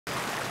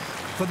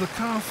For the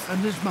calf and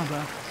his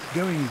mother,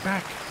 going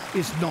back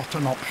is not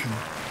an option.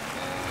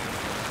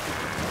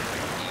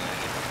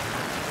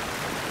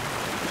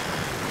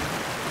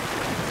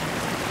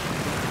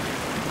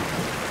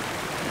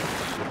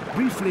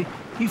 Briefly,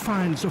 he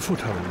finds a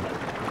foothold.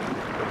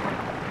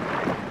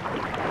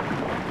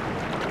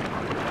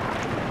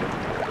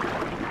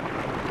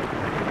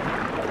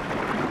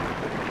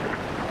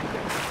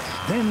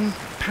 Then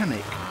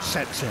panic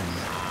sets in.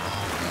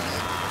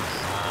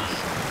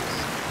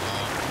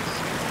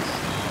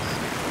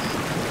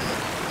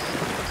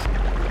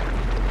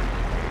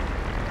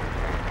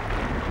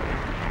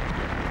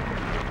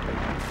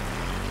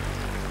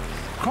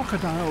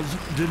 Crocodiles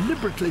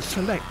deliberately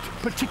select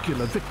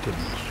particular victims.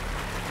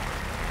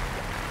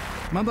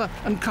 Mother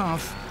and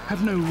calf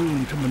have no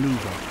room to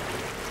maneuver.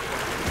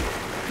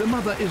 The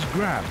mother is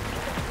grabbed.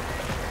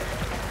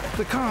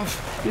 The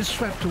calf is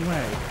swept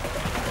away.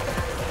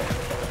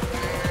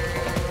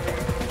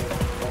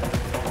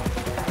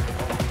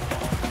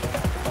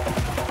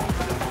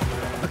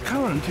 The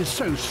current is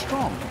so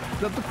strong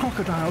that the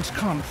crocodiles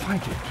can't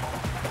fight it.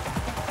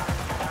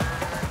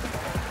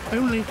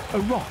 Only a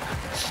rock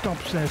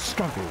stops their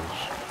struggles.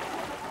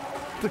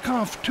 The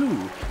calf,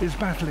 too, is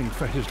battling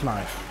for his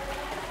life.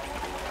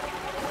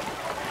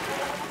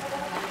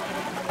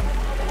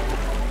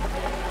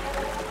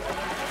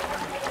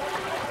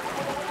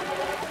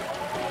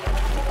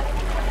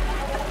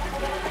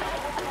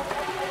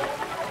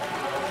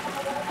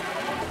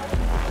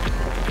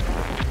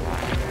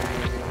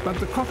 But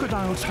the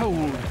crocodile's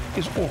hold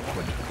is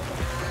awkward.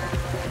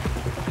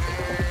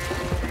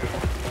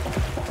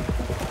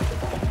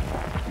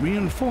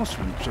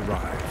 Reinforcements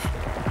arrive.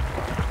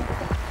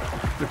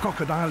 The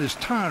crocodile is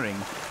tiring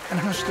and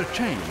has to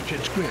change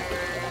its grip.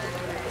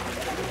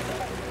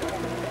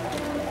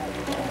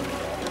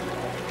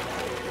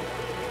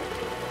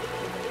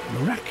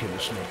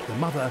 Miraculously, the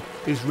mother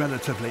is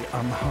relatively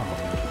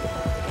unharmed.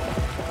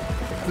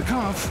 The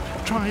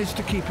calf tries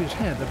to keep his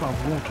head above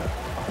water.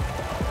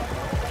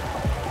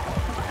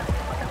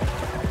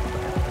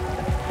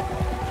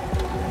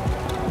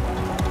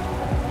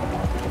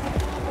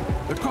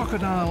 The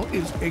crocodile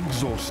is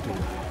exhausted.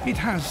 It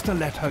has to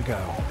let her go.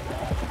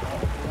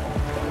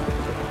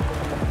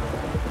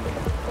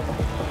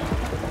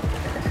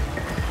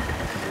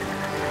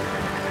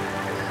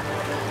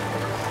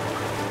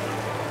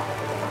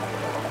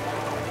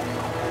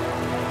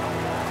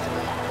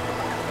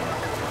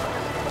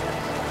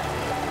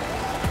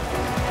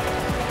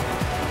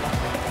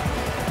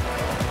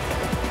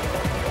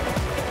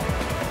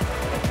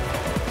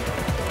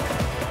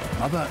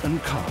 Mother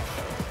and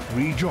calf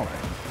rejoin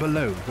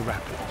below the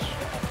rapids.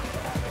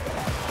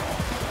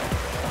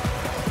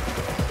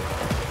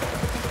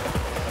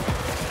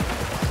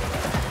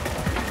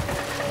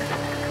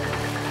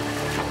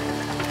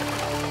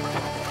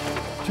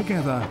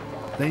 Together,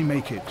 they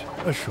make it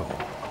ashore.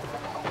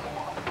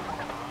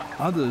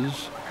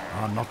 Others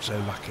are not so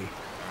lucky.